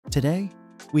Today,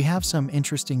 we have some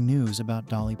interesting news about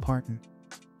Dolly Parton.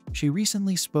 She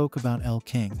recently spoke about Elle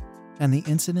King and the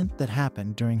incident that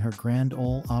happened during her Grand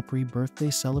Ole Opry birthday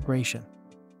celebration.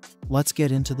 Let's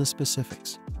get into the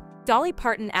specifics. Dolly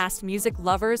Parton asked music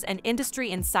lovers and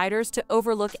industry insiders to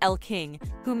overlook Elle King,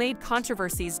 who made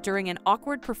controversies during an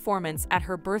awkward performance at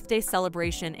her birthday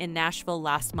celebration in Nashville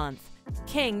last month.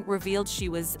 King revealed she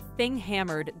was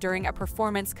hammered during a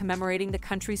performance commemorating the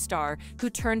country star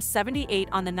who turned 78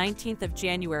 on the 19th of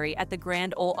January at the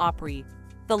Grand Ole Opry.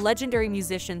 The legendary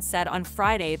musician said on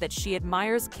Friday that she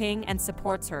admires King and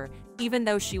supports her, even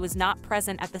though she was not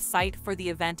present at the site for the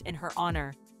event in her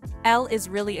honor. Elle is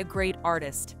really a great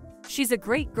artist. She's a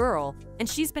great girl, and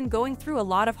she's been going through a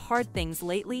lot of hard things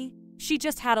lately. She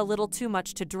just had a little too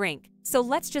much to drink, so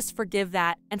let's just forgive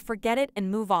that and forget it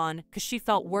and move on, because she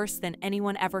felt worse than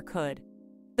anyone ever could.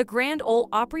 The Grand Ole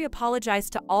Opry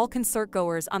apologized to all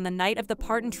concertgoers on the night of the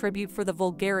Parton tribute for the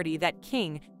vulgarity that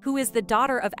King, who is the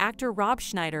daughter of actor Rob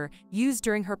Schneider, used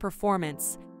during her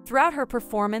performance. Throughout her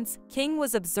performance, King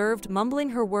was observed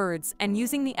mumbling her words and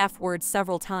using the F word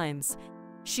several times.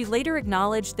 She later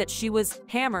acknowledged that she was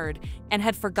hammered and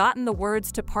had forgotten the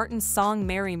words to Parton's song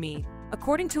Marry Me.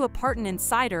 According to a Parton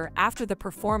insider, after the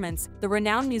performance, the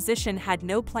renowned musician had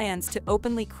no plans to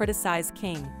openly criticize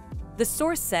King. The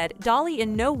source said, "Dolly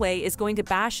in no way is going to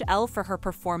bash Elle for her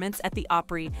performance at the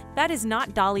Opry. That is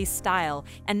not Dolly's style,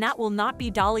 and that will not be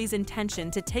Dolly's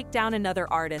intention to take down another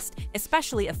artist,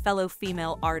 especially a fellow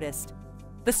female artist."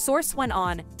 The source went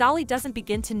on, "Dolly doesn't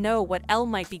begin to know what Elle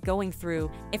might be going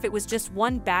through, if it was just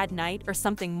one bad night or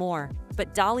something more,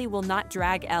 but Dolly will not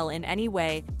drag Elle in any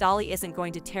way. Dolly isn't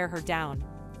going to tear her down.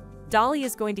 Dolly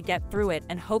is going to get through it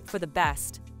and hope for the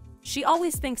best. She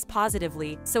always thinks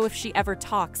positively, so if she ever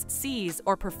talks, sees,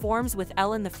 or performs with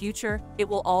Elle in the future, it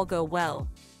will all go well."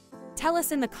 Tell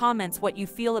us in the comments what you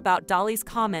feel about Dolly's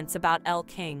comments about Elle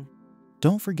King.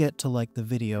 Don't forget to like the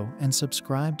video and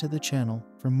subscribe to the channel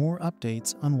for more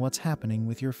updates on what's happening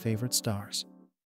with your favorite stars.